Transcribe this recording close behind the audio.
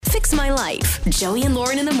Fix My Life. Joey and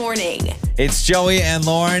Lauren in the morning. It's Joey and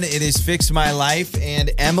Lauren. It is Fix My Life,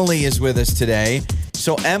 and Emily is with us today.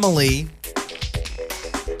 So Emily,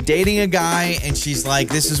 dating a guy, and she's like,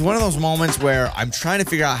 this is one of those moments where I'm trying to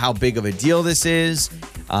figure out how big of a deal this is.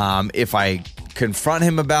 If I confront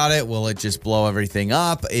him about it, will it just blow everything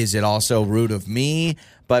up? Is it also rude of me?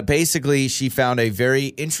 But basically, she found a very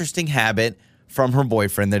interesting habit from her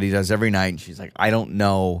boyfriend that he does every night. And she's like, I don't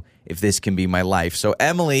know if this can be my life. So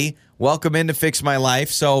Emily, welcome in to Fix My Life.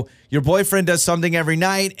 So your boyfriend does something every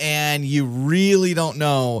night, and you really don't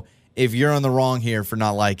know if you're on the wrong here for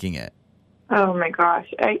not liking it. Oh my gosh,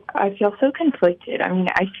 I feel so conflicted. I mean,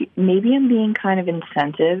 maybe I'm being kind of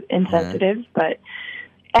insensitive, but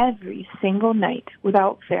every single night,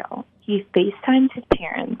 without fail, he FaceTimes his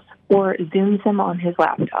parents or Zooms them on his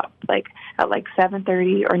laptop, like at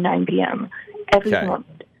 7:30 or 9 p.m. Every month,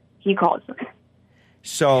 he calls them.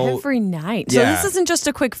 So every night. So this isn't just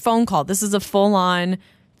a quick phone call. This is a full-on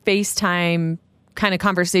FaceTime kind of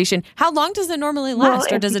conversation. How long does it normally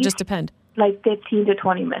last, or does it just depend? Like 15 to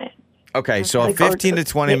 20 minutes. Okay, so a 15 to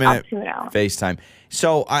 20 minute FaceTime.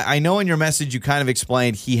 So I know in your message you kind of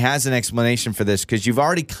explained he has an explanation for this, because you've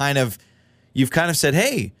kind of said,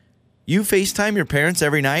 hey, you FaceTime your parents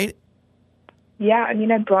every night? Yeah, I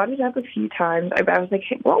mean, I brought it up a few times. I was like,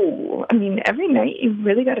 hey, whoa, I mean, every night you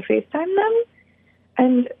really got to FaceTime them?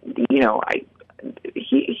 And,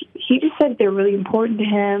 he just said they're really important to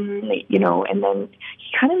him, and then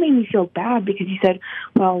he kind of made me feel bad because he said,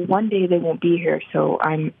 well, one day they won't be here, so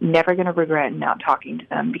I'm never going to regret not talking to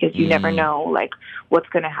them because you never know, what's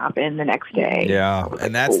going to happen the next day. Yeah,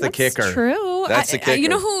 and that's the kicker. That's true. That's the kicker. You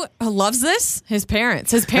know who loves this? His parents.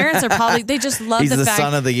 His parents are probably, they just love He's the the fact.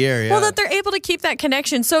 son of the year, yeah. Well, that they're able to keep that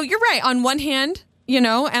connection. So you're right. On one hand,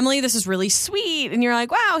 Emily, this is really sweet. And you're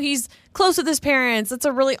like, wow, he's close with his parents. That's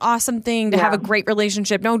a really awesome thing to have a great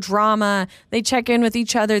relationship. No drama. They check in with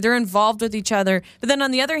each other. They're involved with each other. But then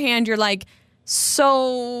on the other hand, you're like,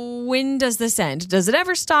 so when does this end? Does it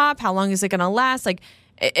ever stop? How long is it going to last? Like,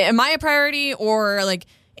 am I a priority? Or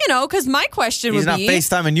because my question would be... He's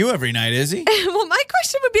not FaceTiming you every night, is he? Well, my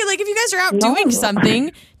question would be, if you guys are out doing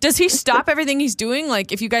something, does he stop everything he's doing?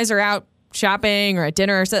 Like, if you guys are out shopping or at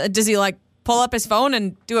dinner, or so, does he, pull up his phone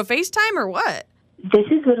and do a FaceTime or what? This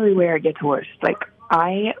is literally where it gets worse.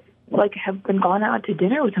 I have been gone out to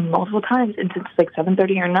dinner with him multiple times, and since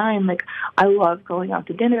 7:30 or 9, I love going out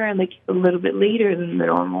to dinner and a little bit later than the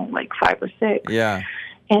normal 5 or 6. Yeah.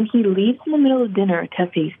 And he leaves in the middle of dinner to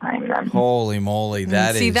FaceTime them. Holy moly,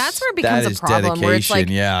 that's where it becomes a problem. Where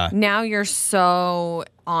it's now you're so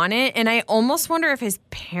on it, and I almost wonder if his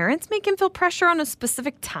parents make him feel pressure on a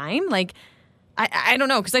specific time. I don't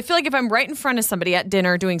know, because I feel like if I'm right in front of somebody at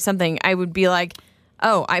dinner doing something, I would be like,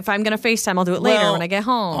 oh, if I'm going to FaceTime, I'll do it later when I get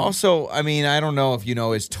home. Also, I mean, I don't know if you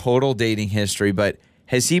know his total dating history, but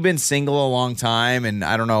has he been single a long time? And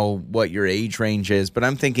I don't know what your age range is, but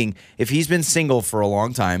I'm thinking if he's been single for a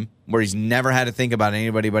long time, where he's never had to think about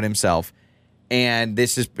anybody but himself, and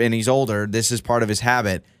he's older, this is part of his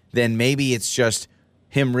habit, then maybe it's just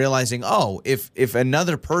him realizing, if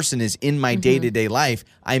another person is in my day-to-day life,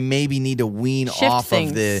 I maybe need to wean off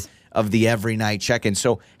things. of the every night check-in.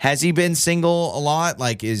 So has he been single a lot?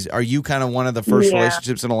 Are you kind of one of the first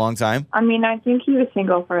relationships in a long time? I mean, I think he was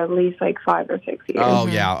single for at least 5 or 6 years. Oh,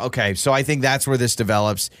 yeah. Okay. So I think that's where this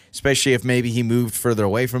develops, especially if maybe he moved further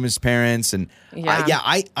away from his parents. And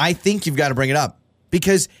I think you've got to bring it up.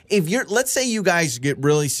 Because let's say you guys get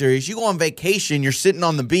really serious. You go on vacation, you're sitting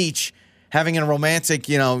on the beach, having a romantic,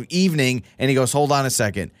 evening, and he goes, hold on a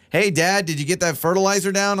second. Hey, Dad, did you get that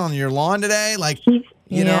fertilizer down on your lawn today?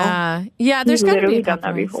 Yeah, there's got to be a done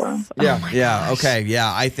that before. Okay,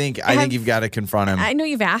 I think you've got to confront him. I know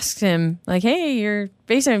you've asked him, hey, you're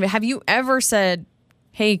FaceTiming. Have you ever said,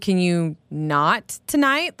 hey, can you not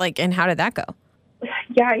tonight? And how did that go?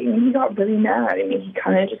 Yeah, I mean, he got really mad. I mean, he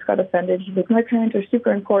kind of just got offended. He's like, my parents are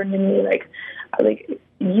super important to me.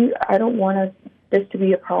 I don't want this to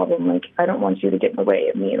be a problem. I don't want you to get in the way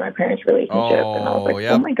of me and my parents' relationship. And I was like,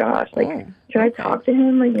 oh my gosh, should I talk to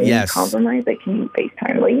him? Maybe compromise? Can you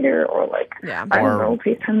FaceTime later? Or I don't know,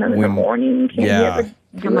 FaceTime them in the morning? Can you ever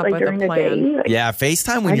do it during the day?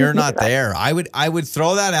 FaceTime when you're not there. I would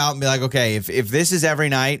throw that out and be like, okay, if this is every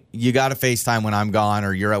night, you got to FaceTime when I'm gone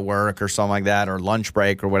or you're at work or something like that, or lunch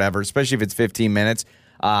break or whatever, especially if it's 15 minutes.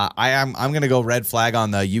 I'm going to go red flag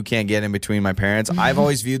on the you can't get in between my parents. I've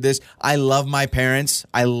always viewed this. I love my parents.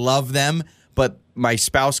 I love them, but my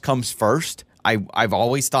spouse comes first. I've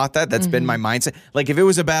always thought that. That's been my mindset. If it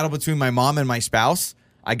was a battle between my mom and my spouse,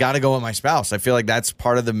 I got to go with my spouse. I feel like that's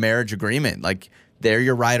part of the marriage agreement. They're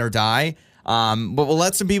your ride or die. But we'll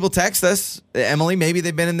let some people text us. Emily, maybe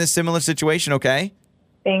they've been in this similar situation, okay?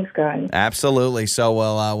 Thanks, guys. Absolutely. So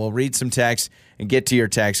we'll read some texts and get to your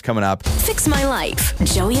text coming up. Fix My Life.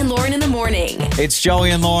 Joey and Lauren in the morning. It's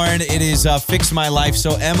Joey and Lauren. It is Fix My Life.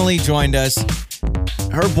 So Emily joined us.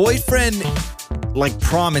 Her boyfriend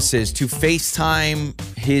promises to FaceTime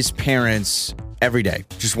his parents every day,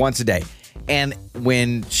 just once a day. And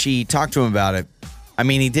when she talked to him about it, I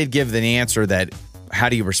mean, he did give the answer that, how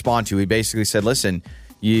do you respond to? He basically said, listen,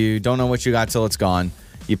 you don't know what you got till it's gone.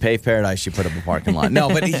 You pay paradise, you put up a parking lot. No,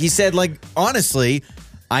 but he said, honestly,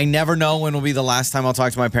 I never know when will be the last time I'll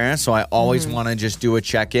talk to my parents, so I always want to just do a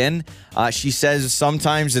check-in. She says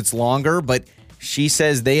sometimes it's longer, but she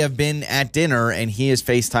says they have been at dinner and he has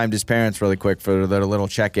FaceTimed his parents really quick for their little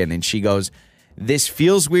check-in. And she goes, this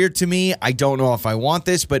feels weird to me. I don't know if I want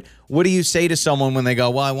this, but what do you say to someone when they go,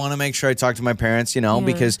 well, I want to make sure I talk to my parents,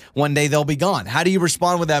 because one day they'll be gone. How do you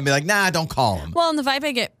respond with that and be like, nah, don't call them? Well, and the vibe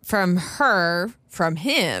I get from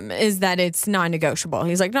him, is that it's non-negotiable.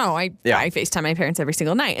 He's like, no, I FaceTime my parents every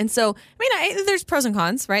single night. And so, there's pros and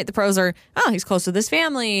cons, right? The pros are, he's close with his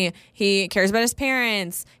family. He cares about his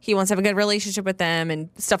parents. He wants to have a good relationship with them and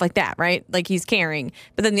stuff like that, right? Like, he's caring.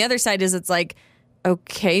 But then the other side is, it's like,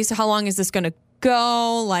 okay, so how long is this going to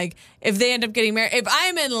go? Like, if they end up getting married, if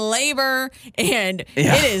I'm in labor and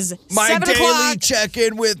it is my 7 daily o'clock.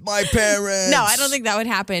 check-in with my parents. No, I don't think that would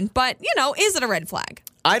happen. But, is it a red flag?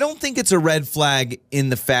 I don't think it's a red flag in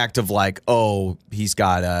the fact of he's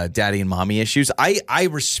got daddy and mommy issues. I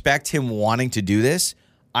respect him wanting to do this.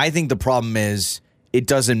 I think the problem is it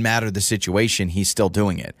doesn't matter the situation. He's still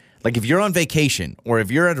doing it. Like, if you're on vacation or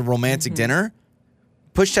if you're at a romantic dinner,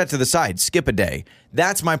 push that to the side. Skip a day.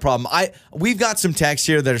 That's my problem. We've got some texts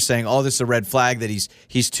here that are saying, oh, this is a red flag, that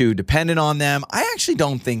he's too dependent on them. I actually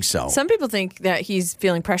don't think so. Some people think that he's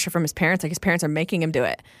feeling pressure from his parents, like his parents are making him do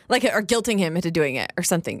it, or guilting him into doing it or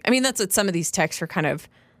something. I mean, that's what some of these texts are kind of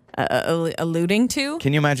alluding to.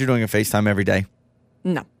 Can you imagine doing a FaceTime every day?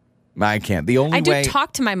 No. I can't. The only way... I do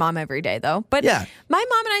talk to my mom every day, though. But my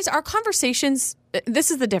mom and our conversations, this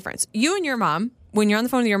is the difference. You and your mom, when you're on the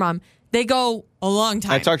phone with your mom, they go a long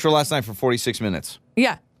time. I talked to her last night for 46 minutes.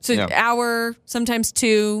 Yeah. So hour, sometimes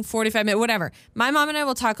 2, 45 minutes, whatever. My mom and I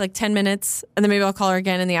will talk 10 minutes, and then maybe I'll call her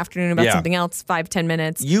again in the afternoon about something else, 5, 10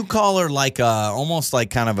 minutes. You call her almost like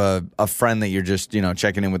kind of a friend that you're just,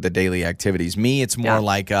 checking in with the daily activities. Me, it's more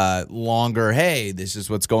like a longer, hey, this is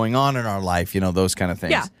what's going on in our life, those kind of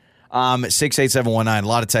things. Yeah. 68719, a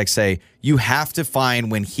lot of texts say, you have to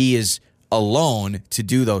find when he is alone to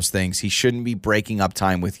do those things. He shouldn't be breaking up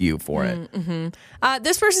time with you for it. Mm-hmm.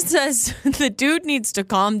 This person says the dude needs to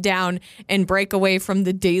calm down and break away from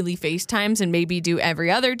the daily FaceTimes and maybe do every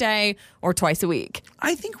other day or twice a week.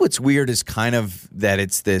 I think what's weird is kind of that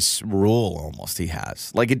it's this rule almost he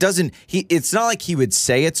has. It's not like he would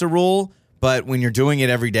say it's a rule, but when you're doing it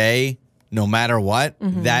every day, no matter what,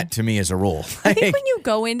 that to me is a rule. I think when you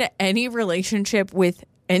go into any relationship with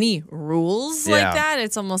any rules like that,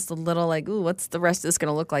 it's almost a little like, ooh, what's the rest of this going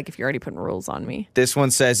to look like if you're already putting rules on me? This one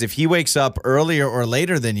says, if he wakes up earlier or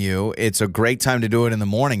later than you, it's a great time to do it in the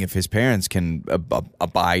morning if his parents can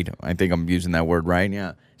abide. I think I'm using that word right.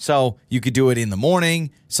 Yeah. So you could do it in the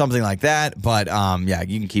morning, something like that. But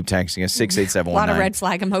you can keep texting us, 68719. A lot of red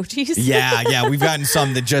flag emojis. Yeah. We've gotten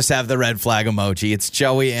some that just have the red flag emoji. It's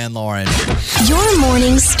Joey and Lauren. Your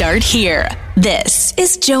mornings start here. This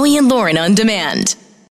is Joey and Lauren on Demand.